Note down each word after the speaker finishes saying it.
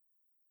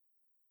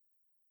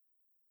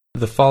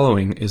The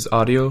following is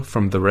audio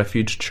from the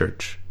Refuge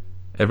Church.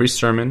 Every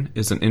sermon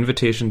is an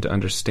invitation to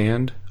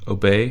understand,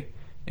 obey,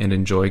 and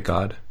enjoy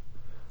God.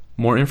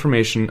 More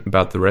information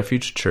about the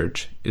Refuge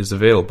Church is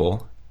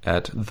available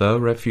at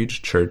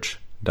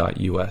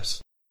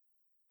therefugechurch.us.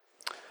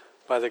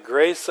 By the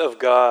grace of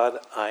God,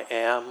 I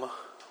am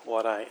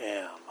what I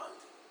am.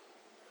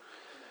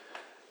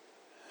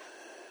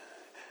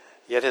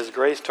 Yet his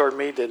grace toward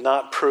me did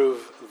not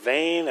prove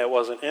vain, it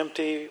wasn't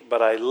empty,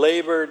 but I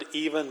labored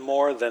even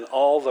more than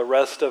all the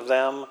rest of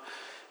them,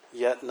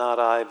 yet not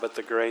I, but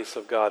the grace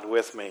of God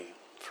with me.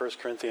 1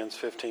 Corinthians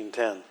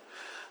 15:10.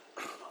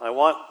 I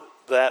want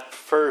that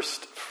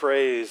first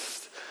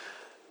phrase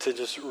to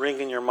just ring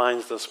in your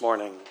minds this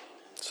morning.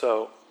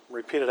 So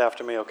repeat it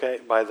after me, okay?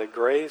 By the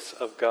grace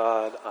of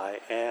God, I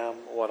am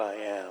what I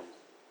am.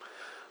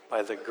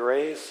 By the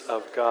grace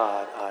of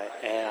God, I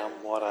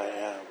am what I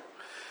am.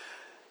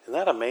 Isn't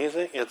that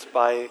amazing? It's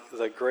by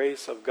the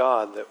grace of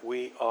God that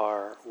we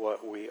are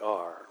what we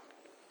are.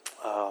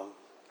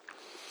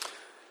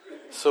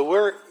 So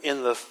we're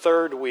in the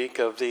third week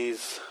of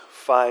these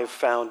 5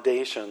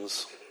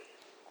 foundations,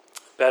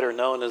 better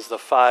known as the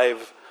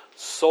 5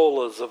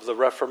 solas of the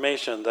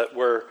Reformation, that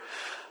we're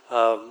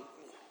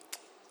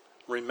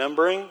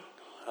remembering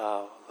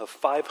the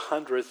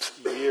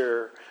 500th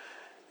year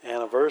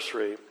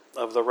anniversary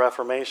of the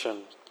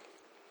Reformation.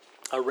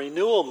 A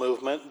renewal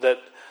movement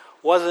that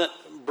wasn't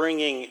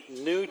bringing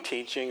new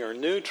teaching or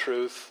new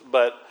truth,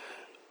 but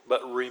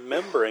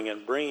remembering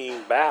and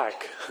bringing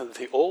back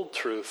the old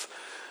truth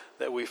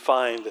that we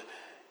find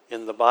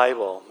in the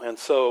Bible. And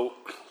so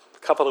a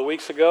couple of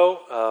weeks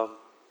ago,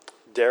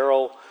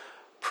 Daryl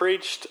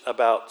preached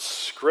about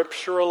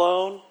Scripture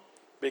alone,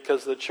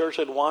 because the church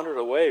had wandered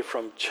away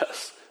from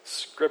just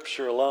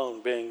Scripture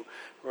alone being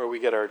where we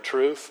get our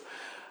truth.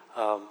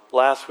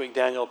 Last week,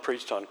 Daniel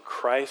preached on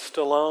Christ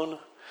alone.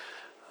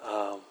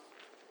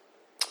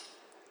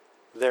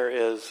 There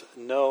is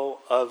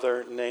no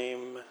other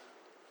name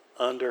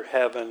under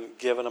heaven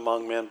given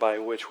among men by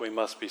which we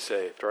must be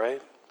saved,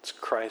 right? It's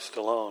Christ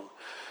alone.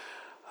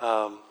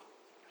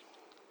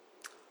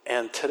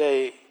 And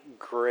today,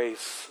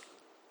 grace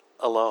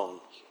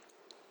alone.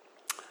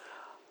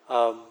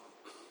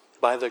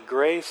 By the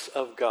grace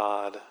of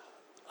God,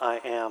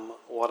 I am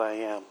what I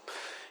am.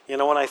 You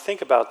know, when I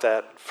think about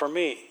that, for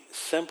me,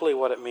 simply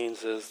what it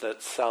means is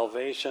that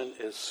salvation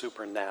is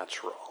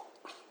supernatural,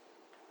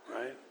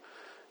 right?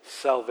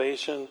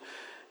 Salvation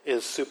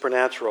is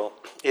supernatural.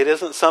 It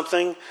isn't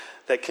something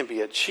that can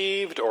be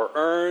achieved or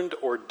earned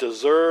or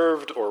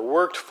deserved or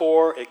worked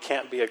for. It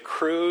can't be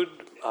accrued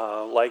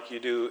like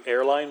you do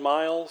airline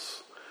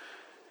miles.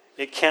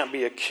 It can't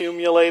be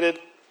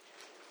accumulated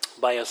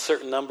by a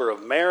certain number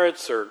of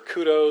merits or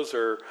kudos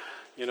or,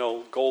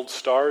 gold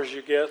stars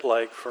you get,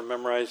 like for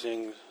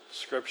memorizing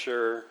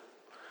Scripture.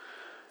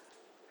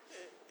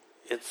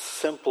 It's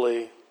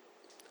simply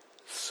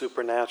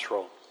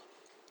supernatural.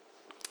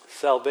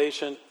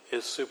 Salvation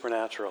is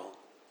supernatural.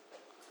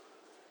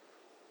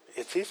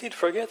 It's easy to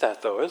forget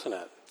that, though, isn't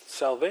it?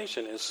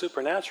 Salvation is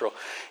supernatural.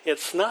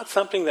 It's not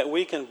something that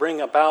we can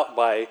bring about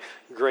by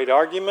great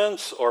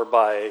arguments or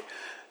by,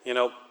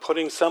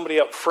 putting somebody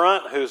up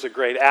front who's a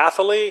great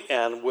athlete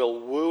and will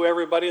woo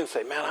everybody and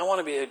say, "Man, I want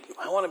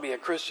to be a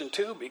Christian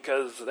too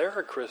because they're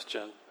a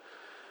Christian."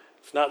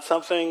 It's not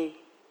something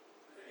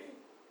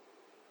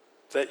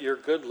that your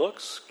good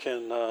looks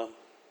can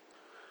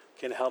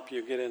help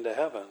you get into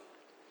heaven.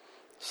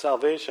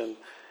 Salvation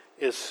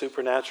is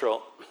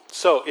supernatural.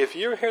 So if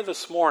you're here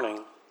this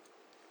morning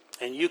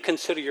and you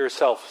consider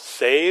yourself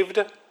saved,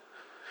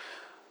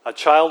 a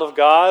child of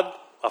God,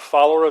 a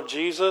follower of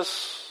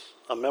Jesus,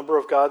 a member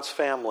of God's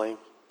family,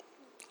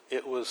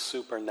 it was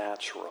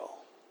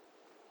supernatural.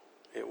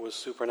 It was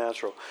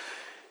supernatural.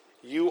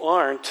 You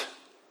aren't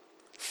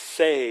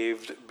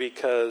saved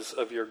because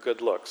of your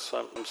good looks.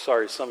 I'm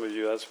sorry, some of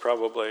you, that's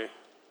probably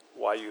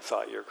why you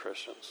thought you're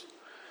Christians.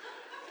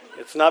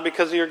 It's not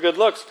because of your good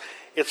looks.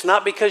 It's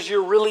not because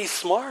you're really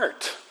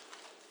smart.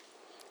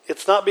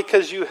 It's not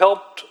because you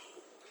helped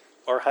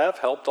or have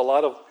helped a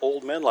lot of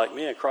old men like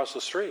me across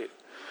the street.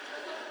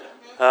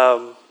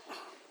 I'm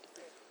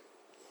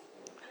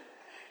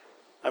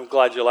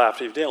glad you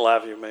laughed. If you didn't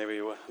laugh, you maybe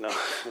no.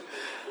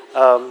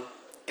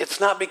 It's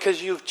not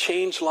because you've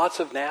changed lots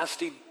of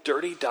nasty,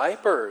 dirty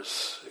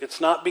diapers. It's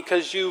not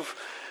because you've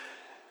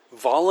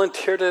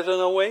volunteered at an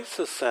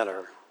Oasis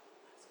Center.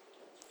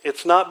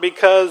 It's not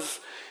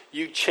because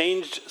you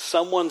changed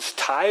someone's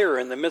tire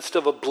in the midst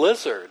of a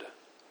blizzard.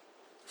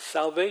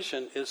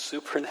 Salvation is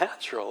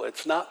supernatural.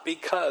 It's not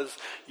because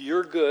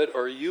you're good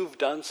or you've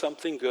done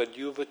something good,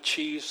 you've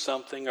achieved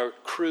something or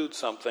accrued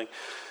something.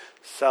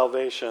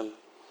 Salvation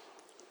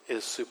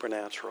is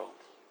supernatural.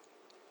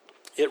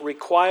 It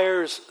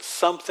requires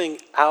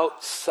something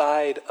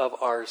outside of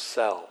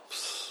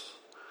ourselves.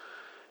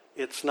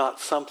 It's not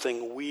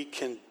something we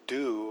can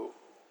do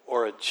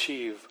or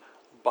achieve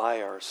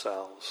by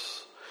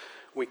ourselves.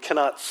 We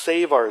cannot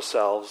save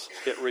ourselves.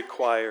 It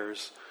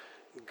requires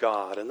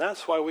God. And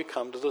that's why we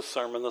come to the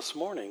sermon this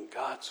morning.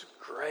 God's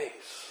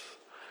grace.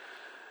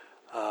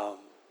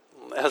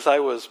 As I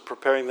was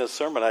preparing this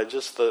sermon,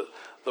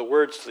 the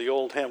words to the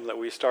old hymn that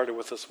we started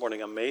with this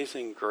morning,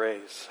 Amazing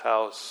Grace,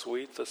 how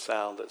sweet the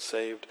sound that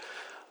saved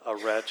a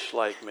wretch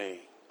like me.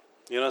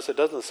 You notice it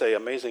doesn't say,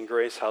 Amazing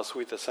Grace, how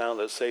sweet the sound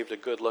that saved a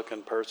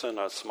good-looking person,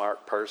 a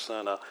smart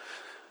person, a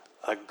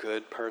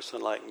good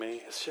person like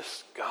me. It's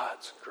just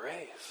God's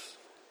grace.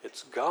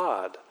 It's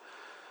God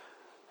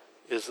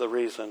is the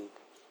reason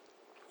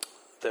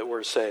that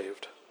we're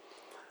saved.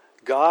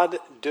 God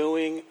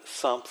doing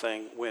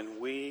something when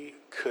we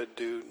could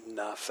do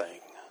nothing.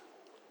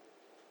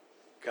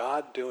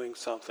 God doing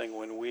something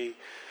when we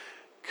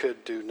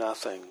could do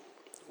nothing.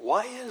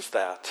 Why is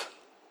that?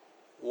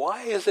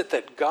 Why is it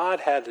that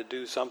God had to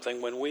do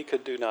something when we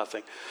could do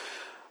nothing?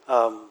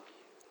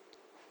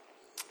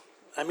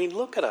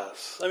 Look at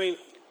us.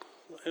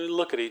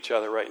 Look at each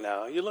other right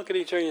now. You look at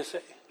each other and you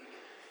say,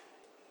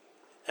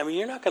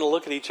 you're not going to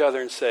look at each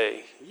other and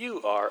say,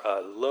 you are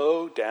a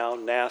low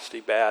down, nasty,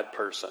 bad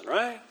person,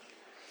 right?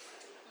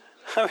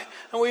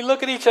 And we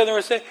look at each other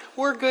and say,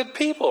 we're good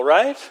people,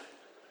 right?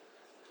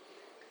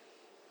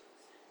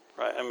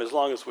 Right. As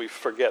long as we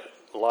forget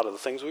a lot of the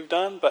things we've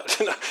done, but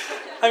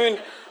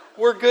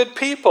we're good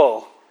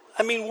people.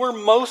 We're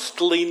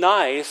mostly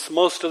nice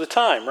most of the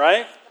time,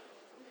 right?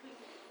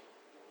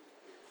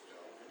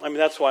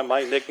 That's why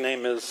my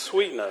nickname is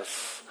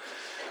Sweetness.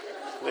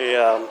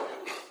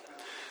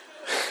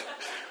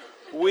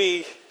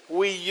 We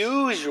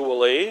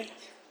usually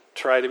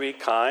try to be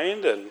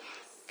kind and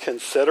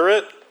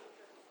considerate,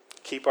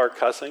 keep our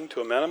cussing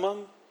to a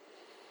minimum.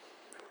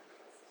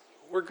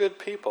 We're good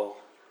people.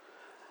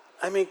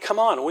 Come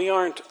on, we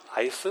aren't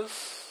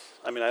ISIS.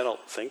 I don't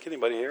think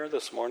anybody here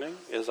this morning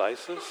is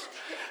ISIS.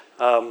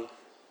 But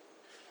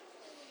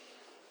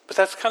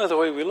that's kind of the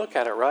way we look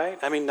at it, right?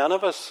 None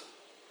of us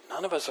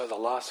are the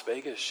Las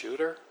Vegas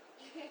shooter.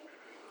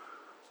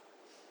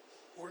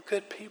 We're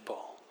good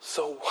people.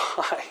 So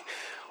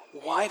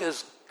why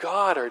does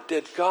God, or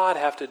did God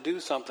have to do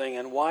something,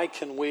 and why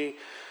can we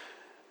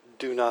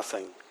do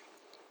nothing?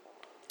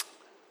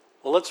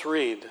 Well, let's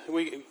read.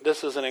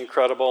 This is an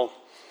incredible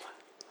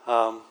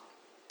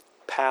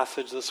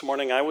passage this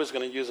morning. I was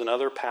going to use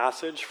another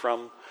passage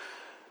from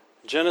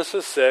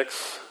Genesis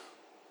 6,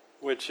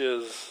 which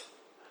is,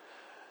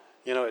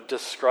 it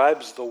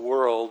describes the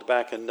world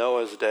back in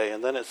Noah's day,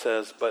 and then it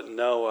says, but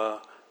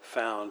Noah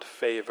found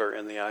favor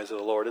in the eyes of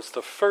the Lord. It's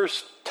the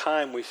first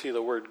time we see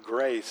the word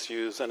grace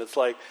used, and it's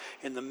like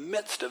in the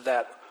midst of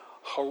that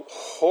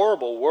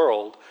horrible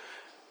world,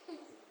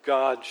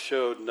 God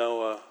showed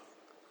Noah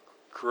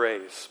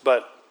grace.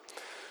 But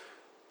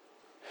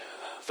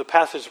the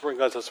passage brings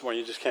us this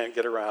morning, you just can't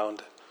get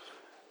around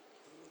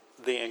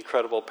the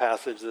incredible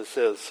passage this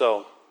is.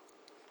 So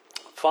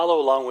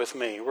follow along with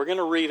me. We're going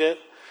to read it,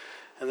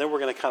 and then we're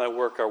going to kind of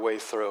work our way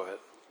through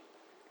it.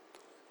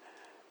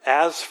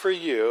 As for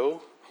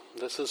you,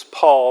 this is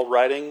Paul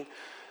writing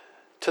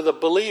to the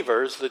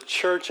believers, the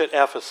church at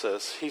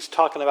Ephesus. He's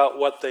talking about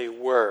what they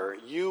were.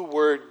 You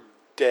were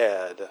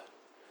dead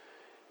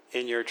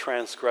in your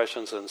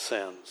transgressions and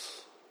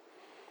sins,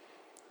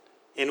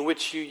 in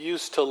which you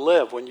used to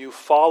live when you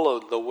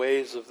followed the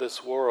ways of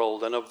this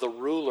world and of the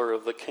ruler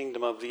of the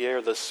kingdom of the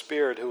air, the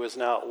spirit who is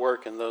now at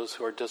work in those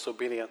who are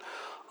disobedient.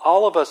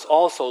 All of us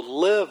also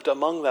lived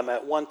among them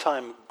at one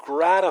time,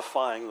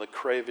 gratifying the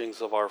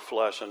cravings of our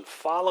flesh and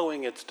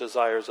following its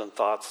desires and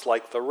thoughts.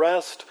 Like the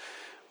rest,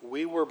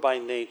 we were by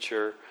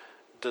nature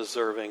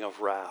deserving of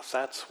wrath.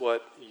 That's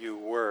what you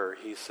were,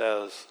 he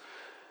says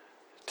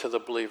to the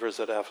believers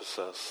at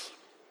Ephesus.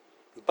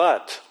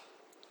 But,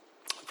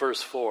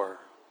 verse 4,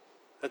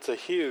 it's a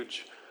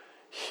huge,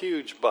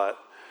 huge but.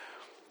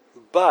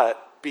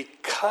 But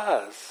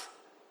because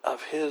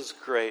of his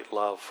great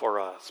love for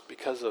us,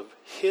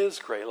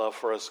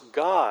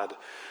 God,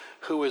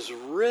 who is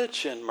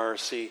rich in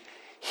mercy,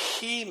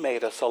 he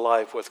made us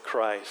alive with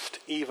Christ,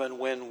 even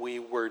when we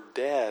were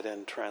dead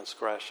in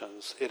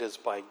transgressions. It is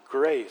by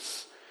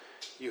grace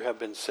you have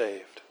been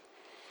saved.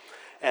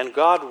 And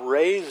God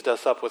raised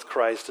us up with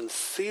Christ and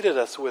seated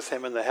us with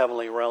him in the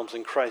heavenly realms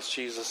in Christ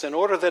Jesus, in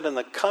order that in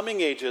the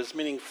coming ages,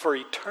 meaning for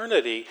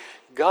eternity,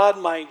 God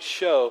might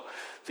show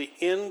the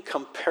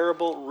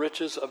incomparable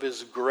riches of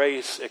his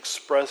grace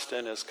expressed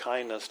in his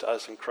kindness to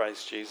us in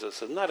Christ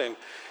Jesus. Isn't that an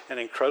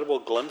incredible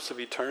glimpse of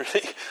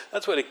eternity?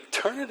 That's what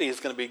eternity is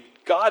going to be.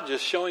 God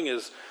just showing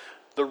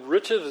the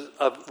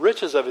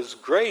riches of his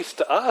grace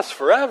to us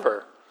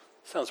forever.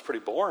 Sounds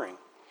pretty boring.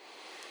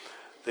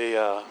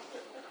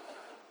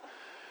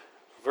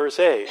 Verse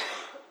 8,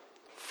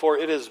 for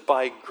it is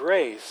by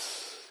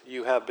grace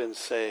you have been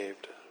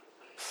saved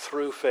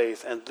through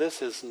faith, and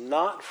this is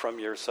not from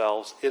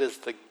yourselves, it is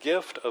the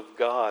gift of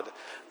God,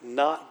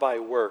 not by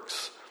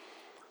works,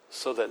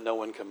 so that no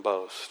one can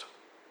boast.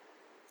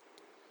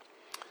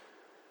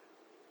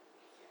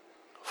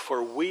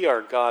 For we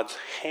are God's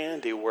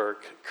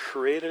handiwork,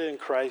 created in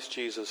Christ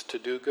Jesus to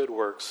do good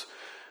works,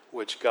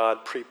 which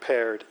God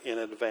prepared in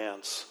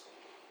advance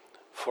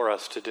for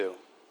us to do.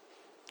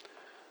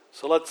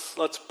 So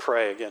let's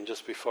pray again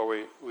just before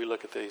we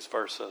look at these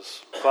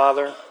verses.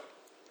 Father,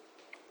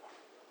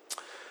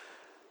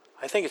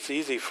 I think it's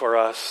easy for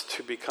us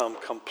to become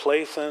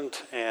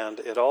complacent and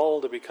it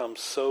all to become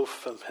so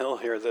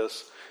familiar,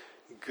 this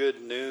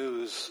good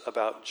news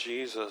about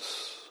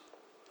Jesus,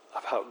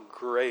 about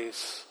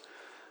grace,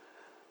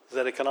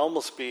 that it can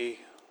almost be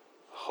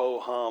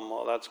ho-hum.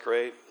 Oh, that's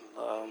great.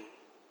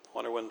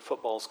 Wonder when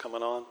football's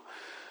coming on.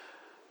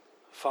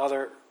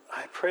 Father,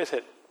 I pray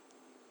that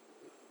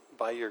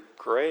by your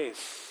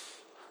grace,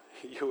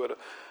 you would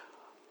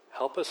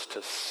help us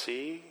to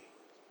see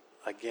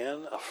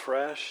again,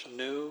 afresh,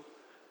 new,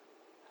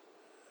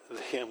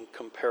 the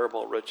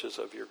incomparable riches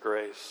of your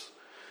grace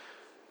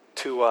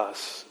to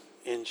us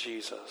in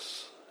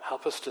Jesus.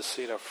 Help us to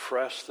see it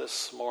afresh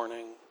this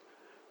morning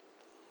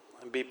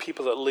and be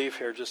people that leave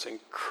here just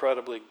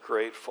incredibly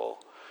grateful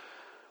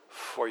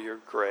for your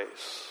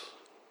grace.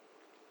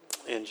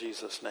 In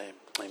Jesus' name,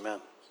 amen.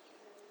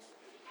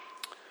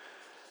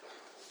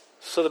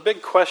 So the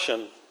big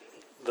question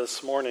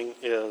this morning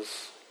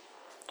is,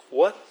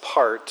 what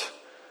part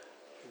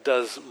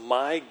does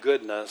my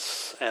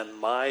goodness and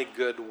my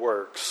good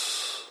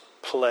works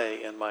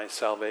play in my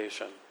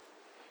salvation?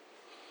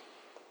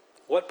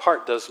 What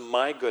part does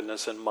my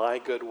goodness and my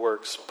good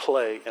works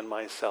play in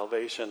my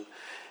salvation?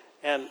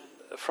 And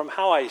from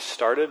how I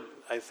started,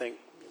 I think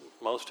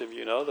most of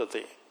you know that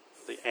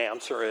the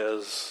answer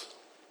is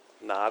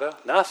nada,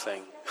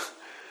 nothing.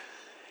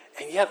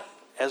 And yet,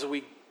 as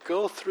we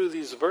go through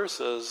these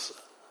verses,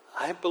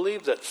 I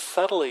believe that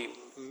subtly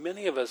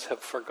many of us have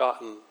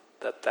forgotten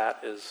that that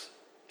is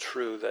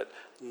true, that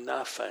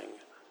nothing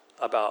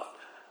about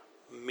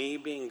me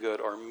being good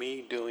or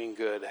me doing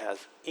good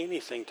has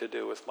anything to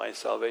do with my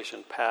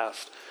salvation,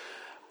 past,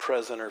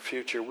 present, or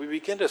future. We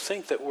begin to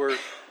think that we're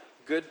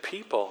good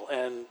people,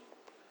 and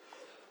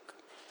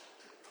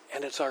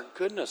it's our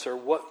goodness or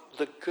what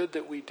the good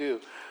that we do.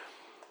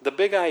 The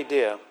big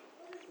idea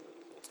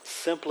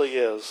simply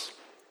is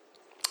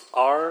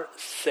our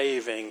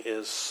saving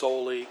is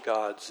solely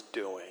God's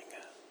doing.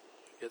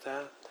 Get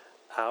that?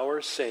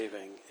 Our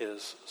saving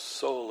is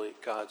solely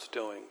God's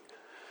doing.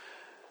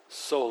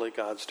 Solely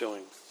God's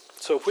doing.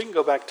 So if we can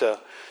go back to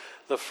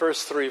the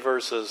first 3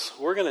 verses,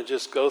 we're going to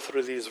just go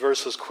through these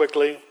verses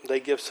quickly. They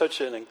give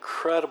such an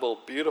incredible,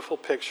 beautiful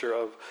picture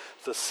of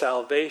the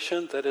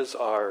salvation that is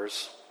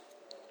ours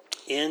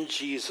in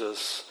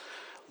Jesus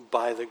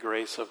by the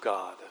grace of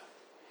God.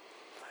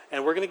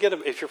 And we're going to get,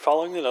 if you're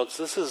following the notes,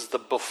 this is the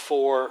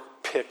before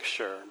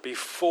picture,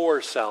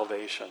 before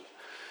salvation.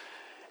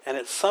 And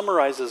it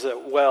summarizes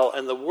it well.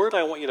 And the word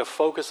I want you to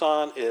focus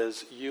on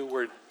is you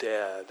were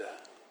dead.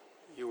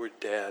 You were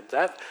dead.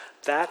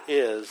 That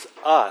is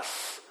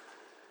us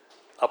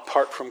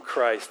apart from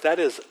Christ. That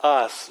is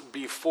us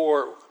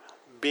before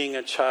being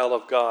a child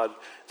of God.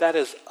 That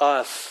is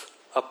us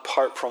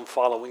apart from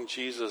following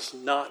Jesus,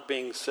 not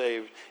being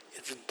saved.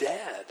 It's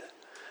dead.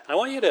 I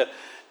want you to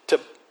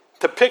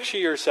picture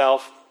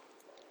yourself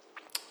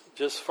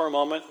just for a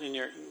moment.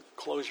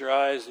 Close your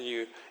eyes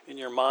and in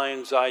your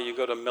mind's eye, you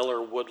go to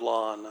Miller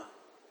Woodlawn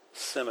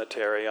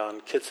Cemetery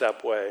on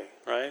Kitsap Way,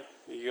 right?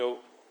 You go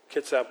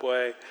Kitsap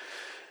Way,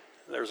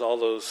 there's all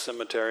those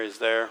cemeteries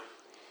there.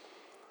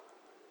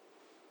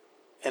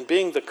 And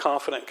being the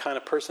confident kind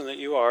of person that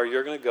you are,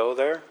 you're going to go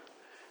there.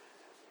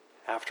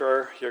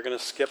 After, you're going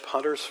to skip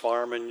Hunter's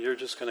Farm and you're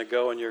just going to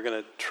go and you're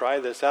going to try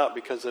this out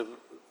because of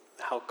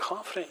how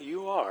confident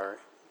you are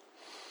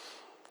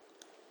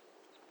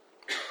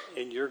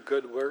in your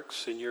good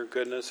works, in your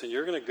goodness, and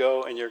you're going to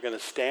go and you're going to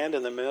stand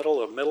in the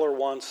middle of Miller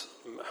Lawn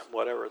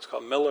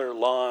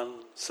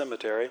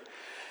Cemetery,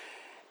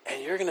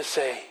 and you're going to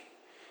say,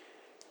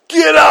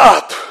 "Get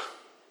up!"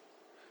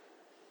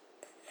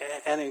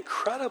 And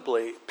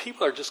incredibly,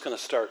 people are just going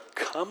to start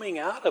coming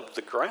out of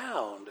the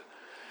ground.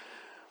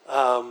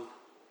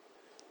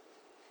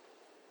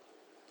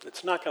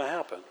 It's not going to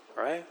happen,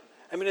 right?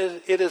 I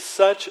mean, it is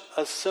such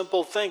a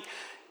simple thing.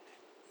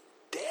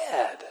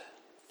 Dead.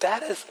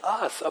 That is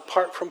us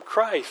apart from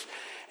Christ.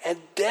 And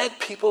dead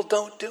people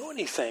don't do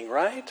anything,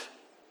 right?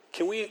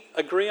 Can we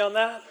agree on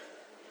that?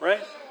 Right?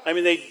 I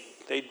mean, they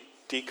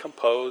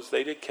decompose,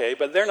 they decay,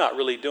 but they're not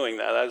really doing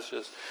that. That's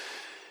just,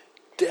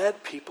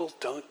 dead people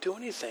don't do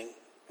anything.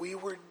 We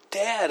were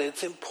dead.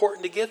 It's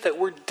important to get that.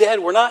 We're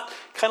dead. We're not,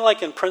 kind of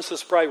like in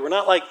Princess Bride, we're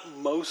not like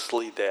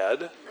mostly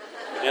dead,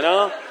 you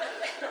know?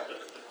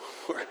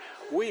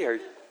 We are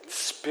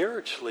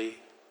spiritually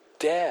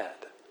dead.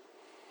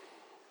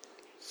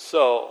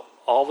 So,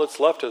 all that's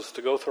left is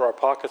to go through our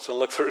pockets and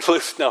look through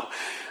loose. No.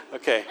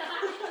 Okay.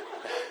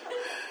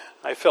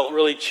 I felt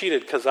really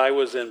cheated because I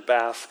was in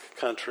Basque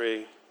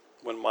country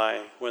when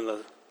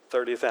the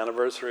 30th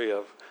anniversary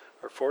of,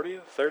 or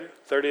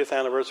 30th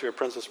anniversary of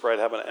Princess Bride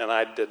happened, and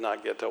I did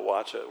not get to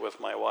watch it with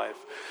my wife.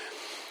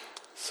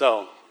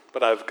 So,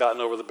 but I've gotten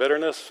over the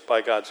bitterness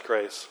by God's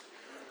grace.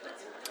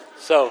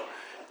 So,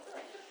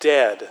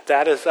 dead.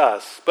 That is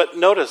us. But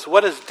notice,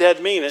 what does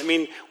dead mean? It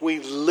means we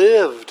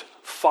lived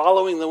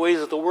following the ways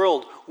of the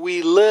world.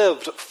 We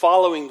lived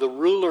following the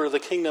ruler of the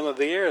kingdom of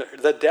the air,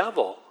 the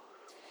devil.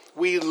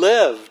 We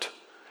lived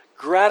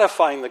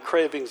gratifying the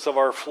cravings of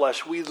our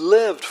flesh. We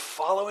lived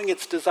following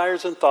its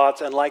desires and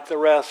thoughts, and like the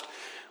rest,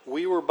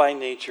 We were by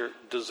nature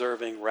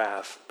deserving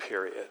wrath,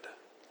 period.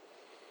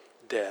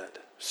 Dead,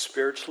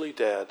 spiritually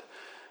dead,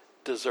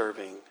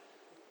 deserving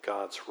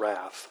God's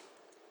wrath.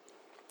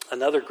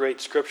 Another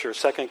great scripture,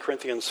 2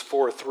 Corinthians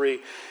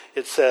 4:3,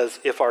 it says,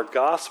 if our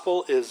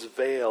gospel is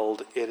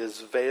veiled, it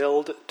is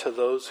veiled to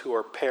those who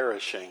are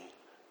perishing.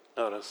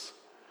 Notice.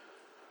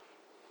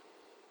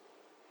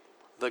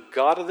 The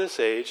god of this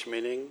age,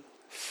 meaning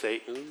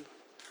Satan,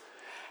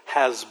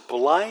 has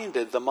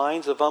blinded the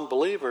minds of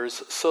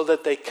unbelievers so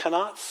that they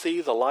cannot see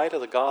the light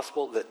of the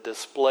gospel that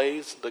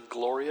displays the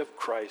glory of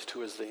Christ,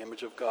 who is the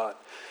image of God.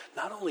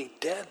 Not only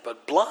dead,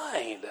 but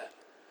blind.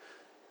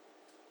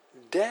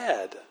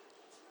 Dead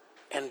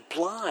and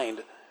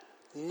blind,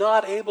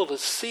 not able to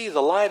see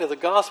the light of the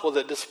gospel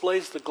that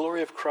displays the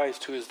glory of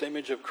Christ, who is the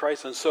image of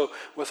Christ. And so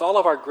with all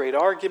of our great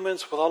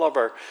arguments, with all of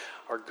our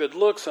good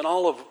looks and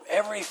all of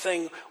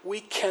everything,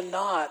 we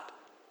cannot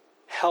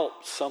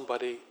help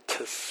somebody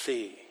to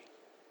see.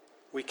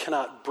 We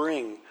cannot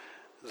bring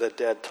the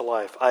dead to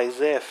life.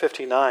 Isaiah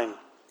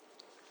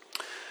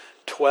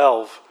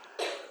 59:12.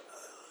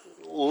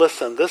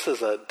 Listen, this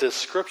is a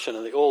description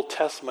in the Old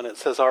Testament. It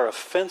says, our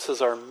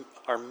offenses are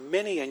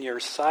many in your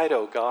sight,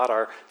 O God.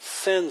 Our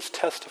sins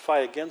testify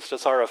against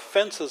us. Our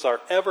offenses are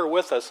ever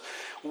with us.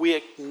 We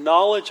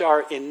acknowledge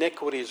our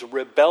iniquities,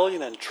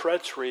 rebellion and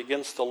treachery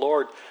against the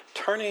Lord,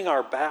 turning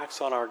our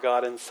backs on our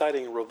God,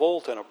 inciting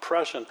revolt and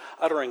oppression,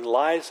 uttering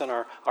lies in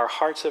our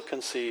hearts have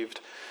conceived.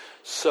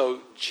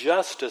 So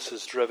justice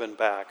is driven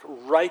back.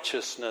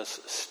 Righteousness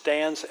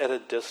stands at a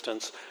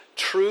distance.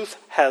 Truth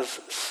has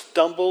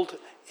stumbled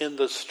in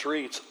the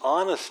streets.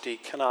 Honesty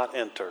cannot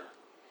enter.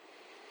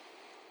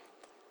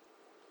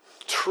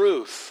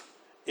 Truth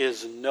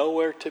is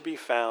nowhere to be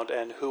found,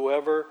 and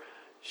whoever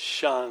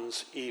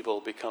shuns evil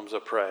becomes a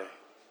prey.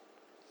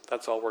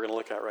 That's all we're going to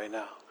look at right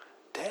now.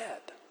 Dead,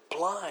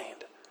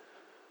 blind.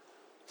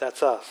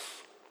 That's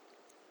us.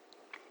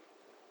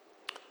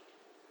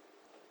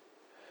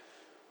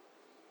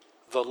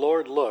 The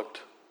Lord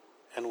looked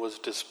and was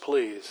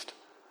displeased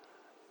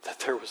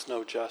that there was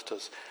no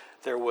justice.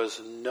 There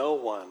was no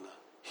one.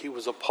 He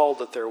was appalled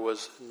that there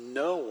was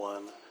no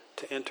one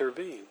to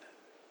intervene.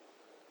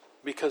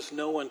 Because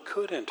no one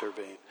could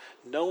intervene.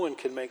 No one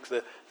can make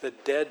the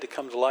dead to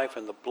come to life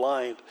and the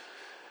blind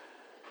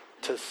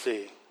to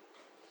see.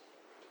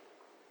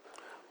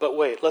 But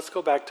wait, let's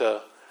go back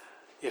to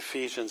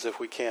Ephesians if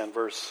we can,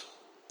 verse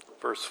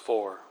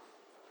 4.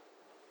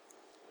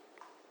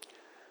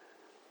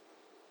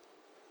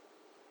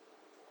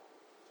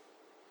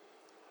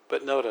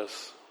 But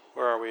notice,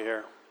 where are we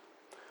here?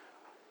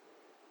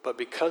 But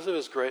because of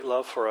his great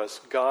love for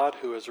us, God,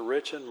 who is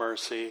rich in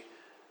mercy,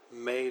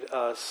 made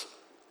us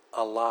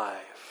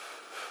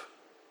alive.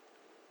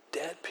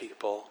 Dead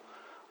people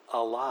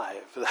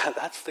alive.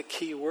 That's the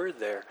key word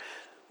there.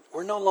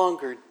 We're no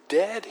longer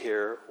dead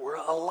here. We're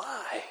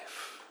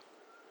alive.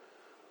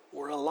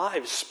 We're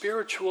alive,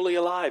 spiritually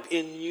alive,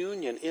 in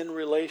union, in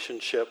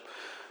relationship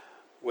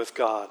with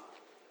God.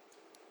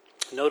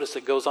 Notice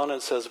it goes on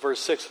and says, verse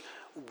 6,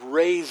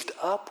 raised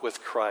up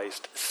with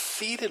Christ,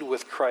 seated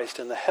with Christ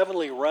in the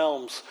heavenly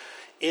realms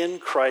in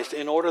Christ,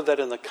 in order that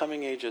in the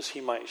coming ages he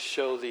might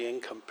show the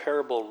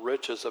incomparable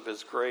riches of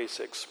his grace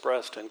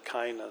expressed in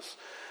kindness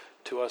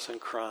to us in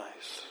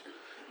Christ.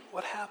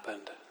 What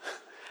happened?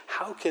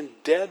 How can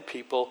dead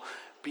people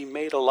be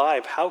made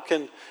alive? How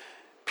can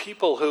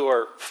people who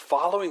are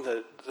following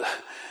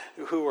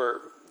who are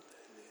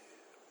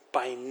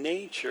by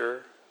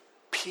nature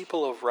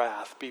people of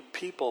wrath, be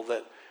people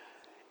that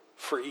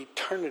for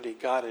eternity,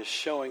 God is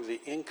showing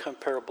the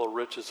incomparable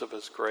riches of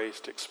his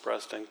grace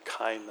expressed in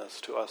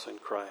kindness to us in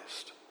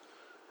Christ?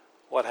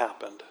 What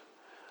happened?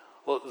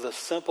 Well, the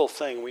simple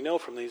thing we know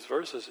from these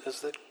verses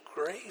is that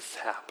grace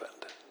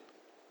happened.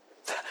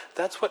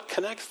 That's what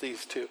connects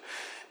these two.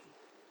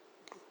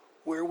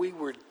 Where we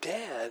were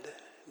dead,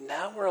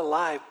 now we're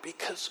alive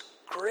because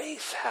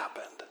grace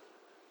happened.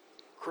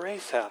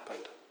 Grace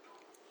happened.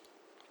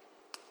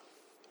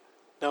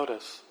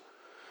 Notice,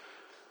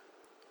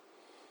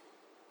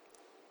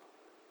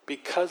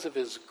 because of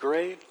his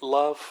great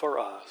love for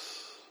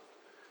us,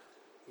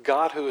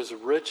 God, who is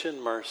rich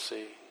in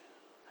mercy,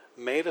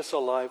 made us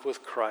alive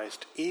with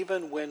Christ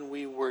even when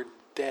we were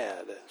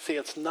dead. See,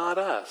 it's not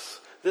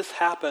us. This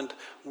happened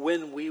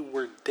when we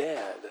were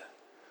dead.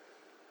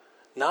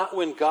 Not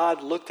when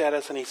God looked at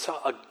us and he saw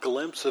a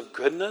glimpse of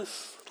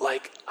goodness,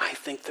 like, I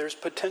think there's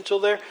potential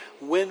there.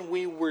 When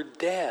we were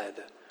dead,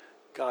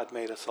 God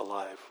made us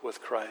alive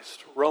with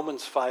Christ.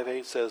 Romans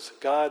 5:8 says,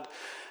 God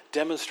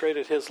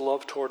demonstrated his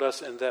love toward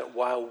us in that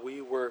while we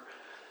were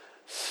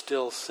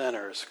still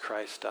sinners,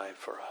 Christ died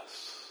for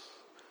us.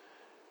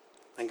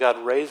 And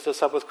God raised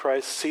us up with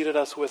Christ, seated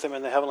us with him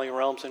in the heavenly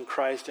realms in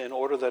Christ, in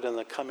order that in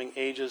the coming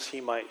ages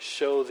he might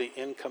show the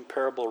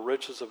incomparable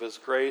riches of his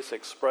grace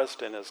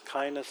expressed in his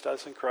kindness to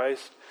us in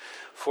Christ.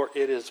 For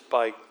it is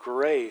by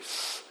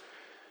grace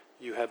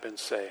you have been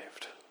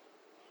saved.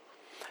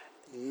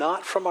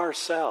 Not from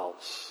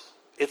ourselves.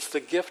 It's the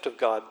gift of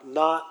God,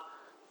 not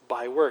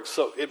by works.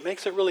 So it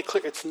makes it really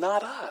clear. It's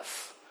not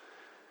us.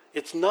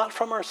 It's not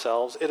from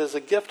ourselves. It is a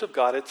gift of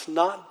God. It's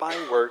not by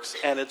works,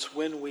 and it's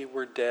when we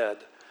were dead.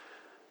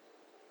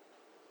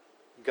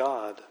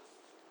 God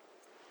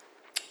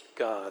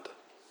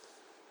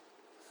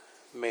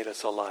made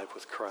us alive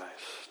with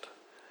Christ.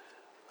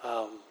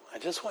 I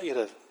just want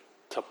you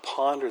to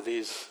ponder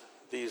these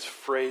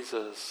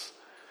phrases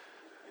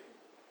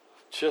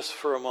just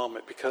for a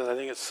moment, because I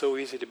think it's so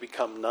easy to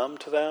become numb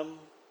to them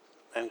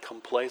and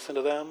complacent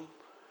to them.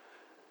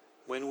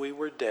 When we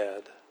were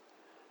dead,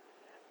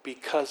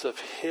 because of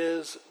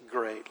His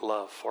great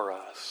love for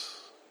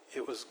us.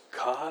 It was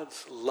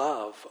God's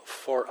love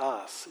for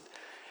us.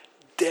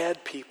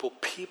 Dead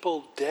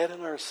people dead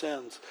in our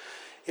sins.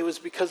 It was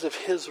because of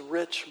His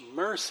rich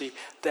mercy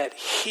that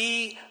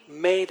He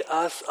made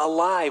us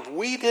alive.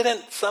 We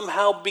didn't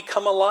somehow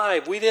become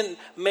alive. We didn't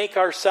make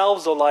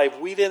ourselves alive.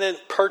 We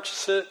didn't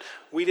purchase it.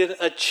 We didn't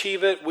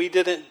achieve it. We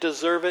didn't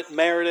deserve it,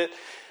 merit it.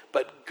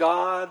 But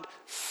God,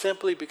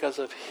 simply because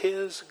of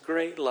His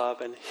great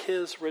love and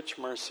His rich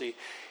mercy,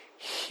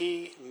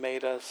 He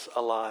made us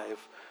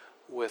alive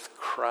with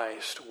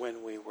Christ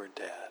when we were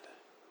dead.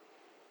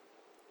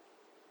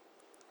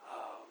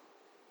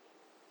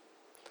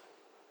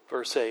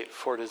 Verse 8,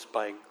 for it is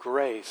by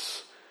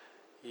grace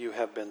you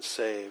have been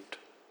saved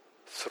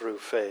through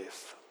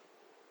faith.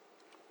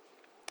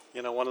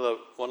 You know, one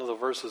of the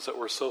verses that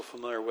we're so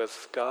familiar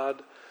with,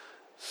 God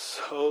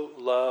so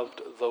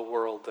loved the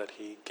world that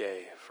He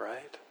gave,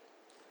 right?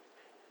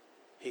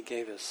 He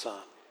gave His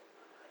Son.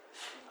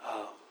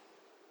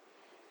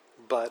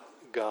 But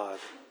God.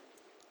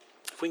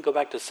 If we can go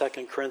back to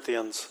 2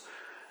 Corinthians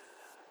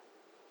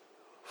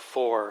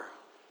 4.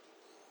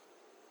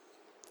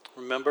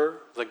 Remember,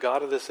 the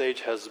God of this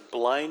age has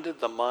blinded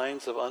the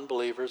minds of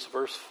unbelievers,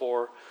 verse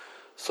 4,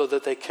 so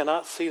that they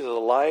cannot see the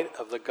light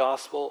of the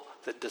gospel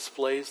that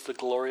displays the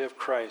glory of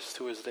Christ,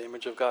 who is the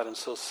image of God. And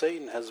so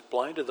Satan has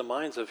blinded the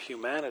minds of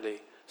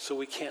humanity, so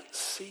we can't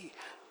see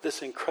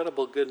this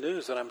incredible good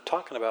news that I'm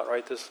talking about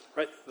right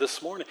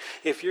this morning.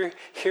 If you're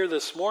here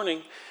this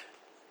morning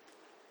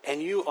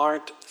and you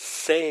aren't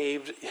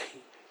saved,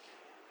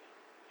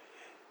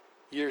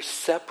 you're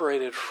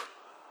separated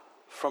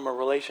from a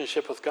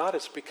relationship with God,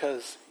 it's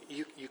because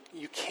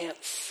you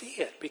can't see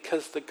it,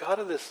 because the God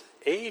of this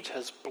age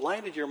has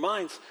blinded your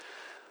minds.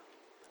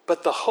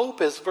 But the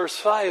hope is, verse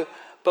 5,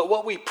 but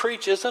what we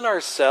preach isn't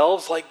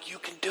ourselves, like you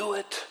can do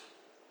it.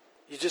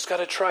 You just got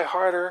to try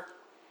harder.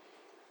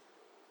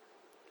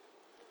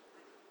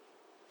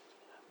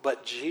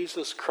 But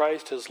Jesus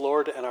Christ is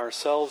Lord, and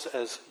ourselves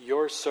as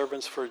your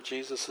servants for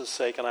Jesus'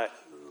 sake. And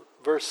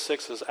verse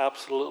 6 is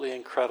absolutely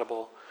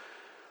incredible.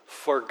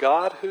 For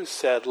God who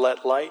said,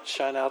 let light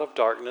shine out of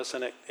darkness,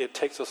 and it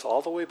takes us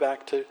all the way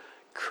back to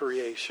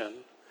creation.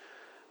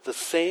 The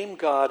same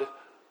God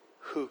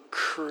who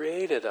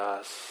created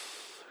us,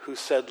 who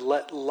said,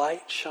 let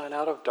light shine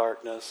out of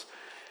darkness,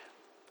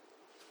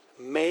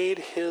 made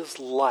His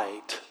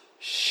light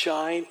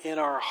shine in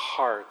our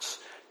hearts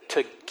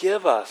to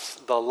give us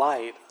the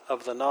light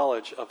of the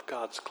knowledge of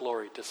God's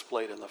glory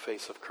displayed in the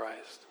face of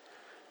Christ.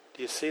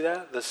 Do you see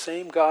that? The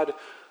same God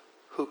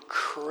who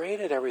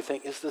created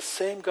everything is the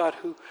same God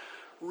who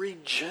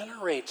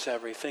regenerates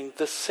everything.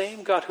 The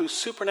same God who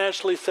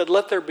supernaturally said,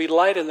 let there be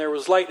light, and there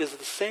was light, is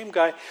the same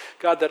God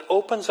that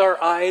opens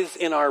our eyes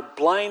in our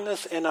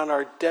blindness and on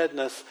our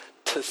deadness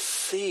to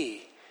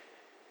see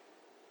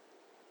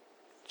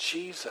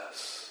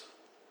Jesus,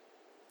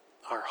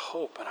 our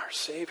hope and our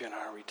Savior and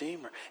our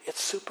Redeemer.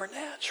 It's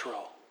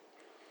supernatural.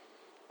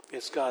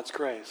 It's God's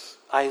grace.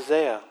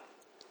 Isaiah,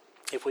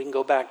 if we can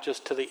go back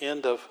just to the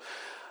end of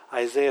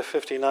Isaiah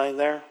 59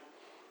 there,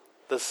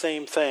 the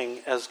same thing.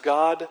 As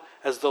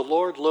the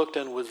Lord looked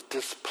and was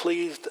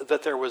displeased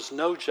that there was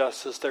no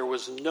justice, there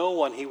was no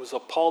one, He was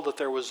appalled that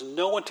there was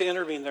no one to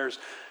intervene. There's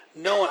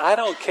no one. I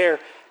don't care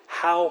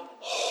how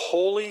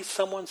holy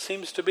someone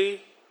seems to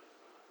be,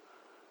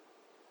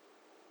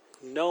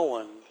 no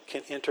one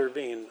can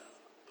intervene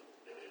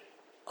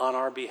on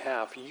our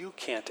behalf. You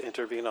can't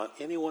intervene on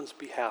anyone's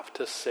behalf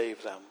to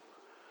save them.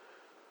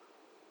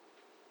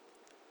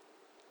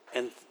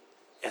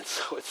 And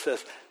so it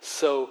says,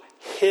 so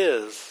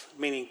His,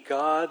 meaning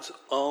God's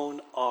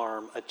own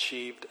arm,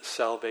 achieved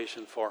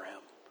salvation for Him.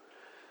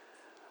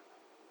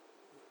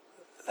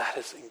 That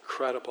is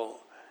incredible.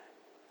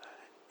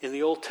 In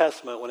the Old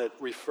Testament, when it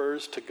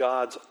refers to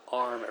God's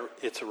arm,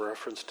 it's a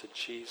reference to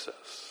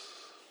Jesus.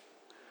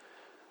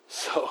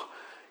 So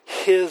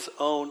His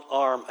own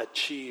arm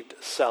achieved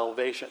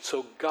salvation.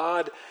 So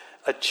God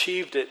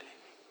achieved it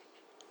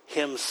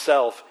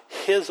Himself,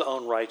 His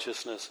own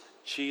righteousness.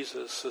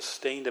 Jesus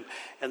sustained Him.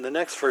 And the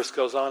next verse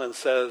goes on and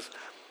says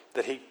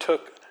that He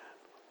took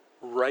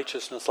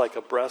righteousness like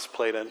a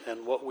breastplate.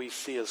 And what we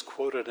see is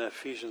quoted in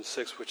Ephesians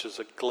 6, which is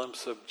a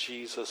glimpse of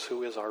Jesus,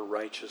 who is our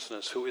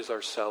righteousness, who is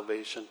our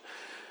salvation.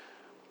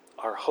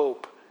 Our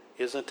hope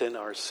isn't in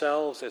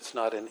ourselves. It's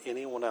not in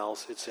anyone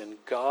else. It's in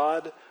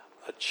God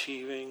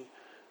achieving,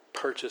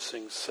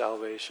 purchasing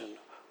salvation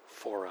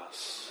for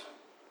us.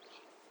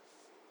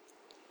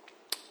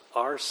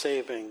 Our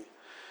saving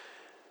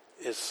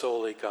is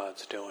solely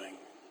God's doing.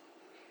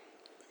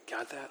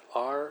 Got that?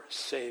 Our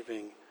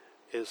saving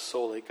is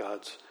solely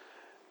God's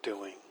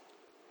doing.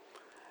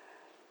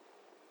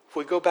 If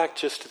we go back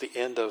just to the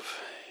end of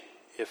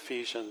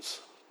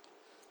Ephesians,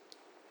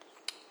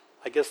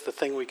 I guess the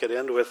thing we could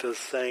end with is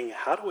saying,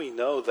 how do we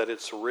know that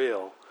it's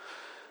real,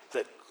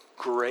 that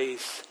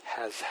grace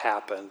has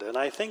happened? And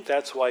I think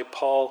that's why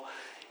Paul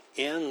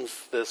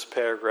ends this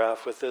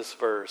paragraph with this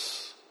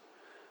verse.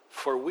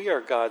 For we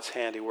are God's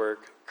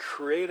handiwork,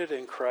 created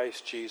in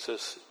Christ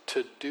Jesus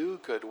to do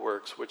good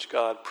works, which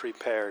God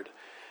prepared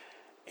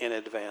in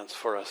advance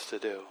for us to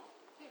do.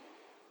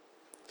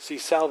 See,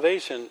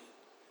 salvation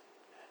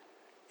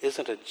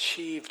isn't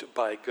achieved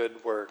by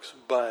good works,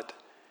 but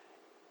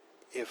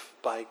if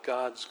by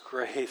God's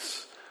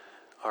grace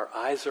our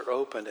eyes are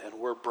opened and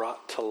we're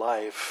brought to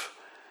life,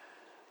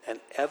 and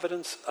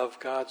evidence of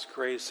God's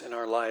grace in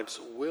our lives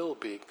will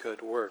be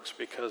good works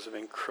because of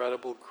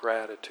incredible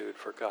gratitude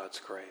for God's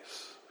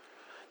grace.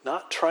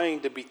 Not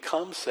trying to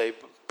become saved,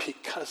 but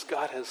because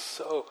God has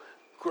so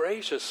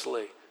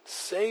graciously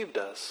saved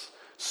us,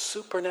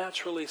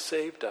 supernaturally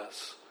saved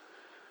us.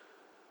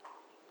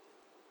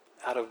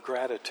 Out of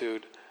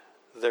gratitude,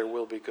 there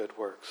will be good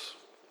works.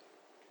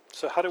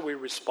 So how do we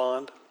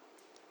respond?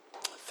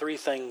 3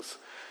 things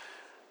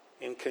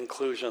in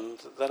conclusion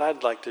that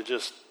I'd like to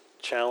just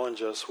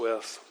challenge us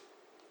with.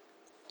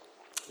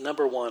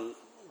 Number 1,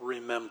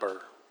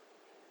 remember.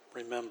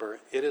 Remember,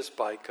 it is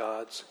by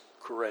God's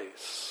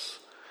grace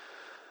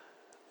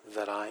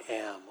that I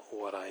am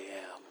what I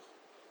am.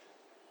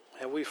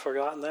 Have we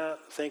forgotten that?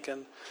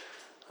 Thinking,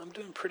 I'm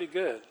doing pretty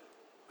good.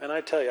 And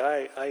I tell you,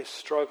 I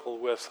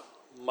struggled with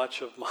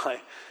much of my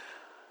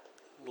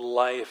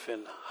life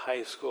in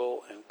high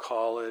school and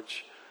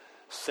college,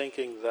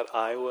 thinking that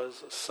I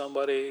was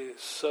somebody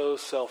so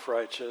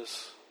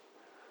self-righteous,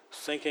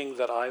 thinking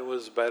that I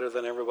was better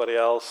than everybody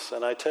else.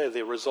 And I tell you,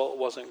 the result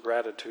wasn't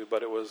gratitude,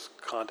 but it was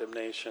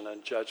condemnation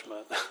and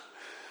judgment.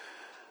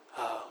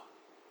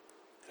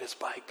 It's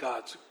by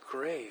God's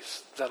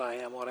grace that I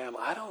am what I am.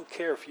 I don't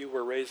care if you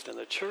were raised in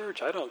the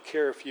church. I don't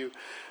care if you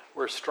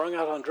were strung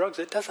out on drugs.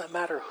 It doesn't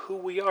matter who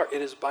we are.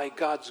 It is by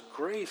God's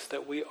grace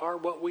that we are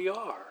what we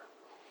are.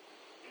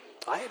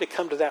 I had to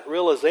come to that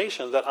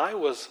realization that I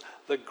was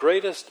the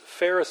greatest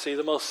Pharisee,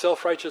 the most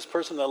self-righteous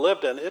person that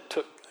lived, and it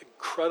took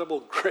incredible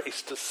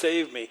grace to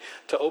save me,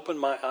 to open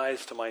my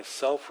eyes to my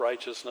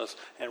self-righteousness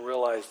and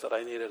realize that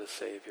I needed a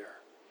Savior.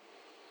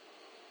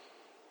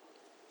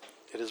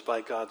 It is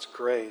by God's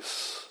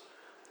grace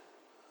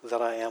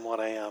that I am what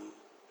I am.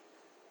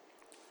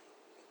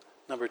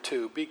 Number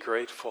 2, be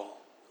grateful.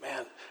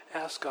 Man,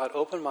 ask God,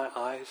 open my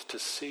eyes to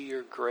see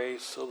your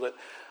grace so that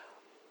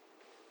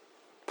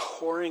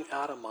pouring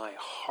out of my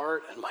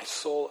heart and my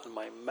soul and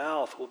my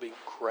mouth will be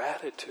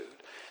gratitude.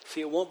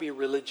 See, it won't be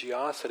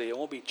religiosity. It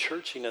won't be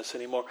churchiness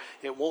anymore.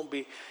 It won't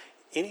be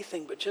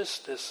anything but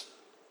just this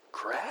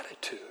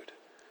gratitude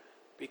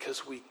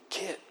because we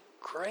get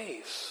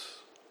grace.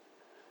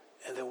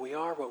 And that we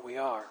are what we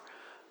are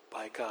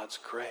by God's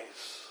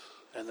grace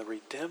and the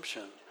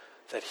redemption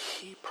that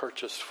He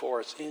purchased for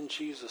us in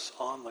Jesus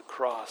on the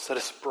cross that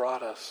has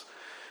brought us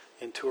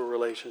into a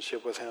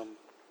relationship with Him.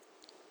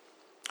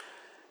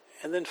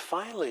 And then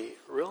finally,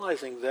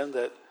 realizing then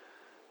that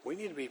we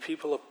need to be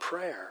people of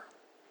prayer.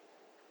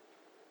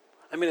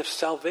 I mean, if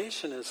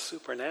salvation is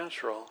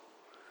supernatural,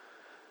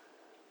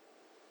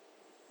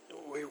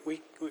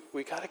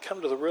 we got to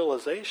come to the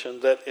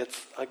realization that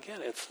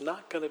it's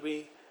not going to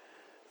be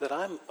that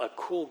I'm a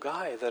cool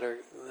guy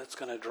that's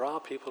going to draw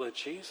people to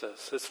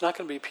Jesus. It's not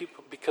going to be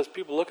people because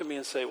people look at me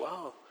and say,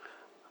 wow,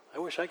 I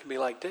wish I could be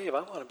like Dave.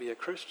 I want to be a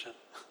Christian.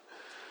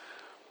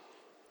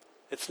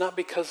 It's not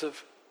because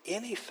of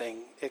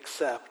anything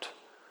except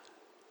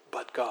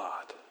but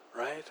God,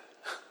 right?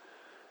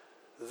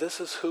 This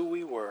is who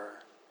we were,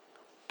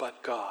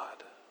 but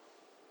God,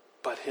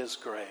 but His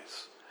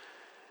grace.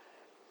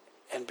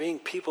 And being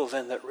people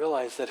then that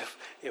realize that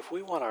if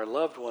we want our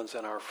loved ones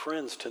and our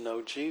friends to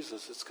know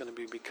Jesus, it's going to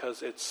be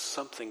because it's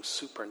something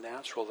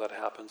supernatural that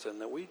happens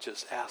and that we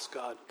just ask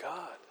God,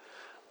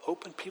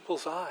 open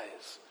people's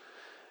eyes.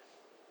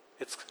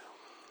 It's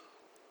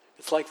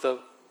like the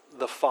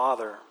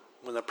father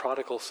when the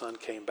prodigal son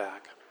came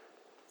back.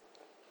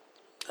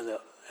 And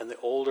the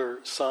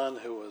older son,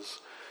 who was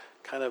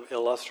kind of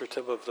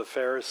illustrative of the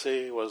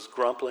Pharisee, was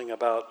grumbling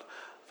about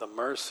the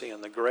mercy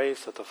and the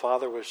grace that the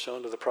father was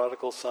shown to the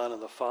prodigal son,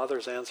 and the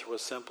father's answer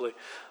was simply,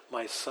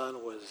 my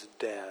son was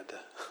dead,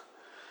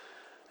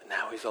 and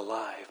now he's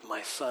alive.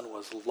 My son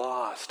was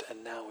lost,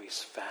 and now he's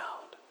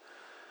found.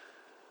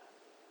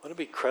 Wouldn't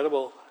it be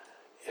incredible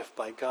if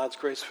by God's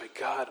grace, if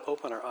God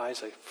open our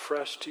eyes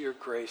afresh to your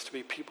grace, to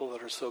be people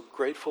that are so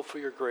grateful for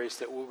your grace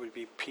that we would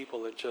be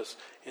people that just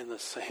in the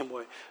same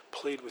way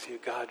plead with you,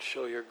 God,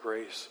 show your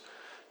grace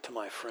to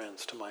my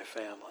friends, to my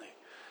family,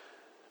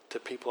 to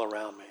people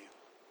around me,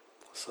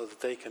 so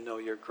that they can know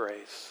your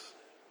grace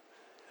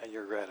and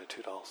your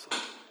gratitude also.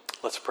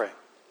 Let's pray.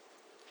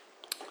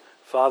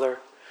 Father,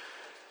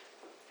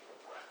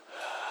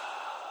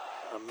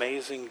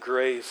 amazing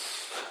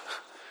grace,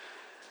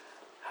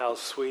 how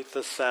sweet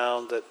the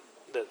sound that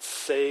that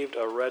saved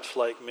a wretch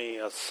like me,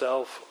 a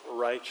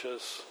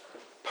self-righteous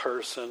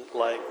person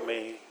like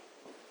me.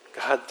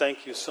 God,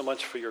 thank you so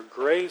much for your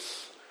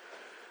grace,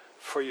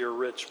 for your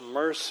rich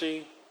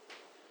mercy.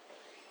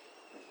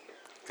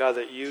 God,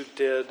 that you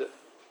did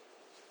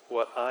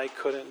what I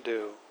couldn't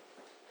do,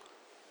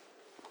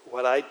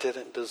 what I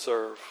didn't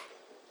deserve,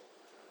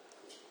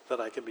 that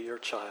I could be your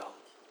child.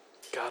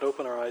 God,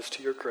 open our eyes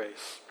to your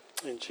grace.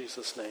 In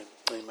Jesus' name,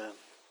 amen.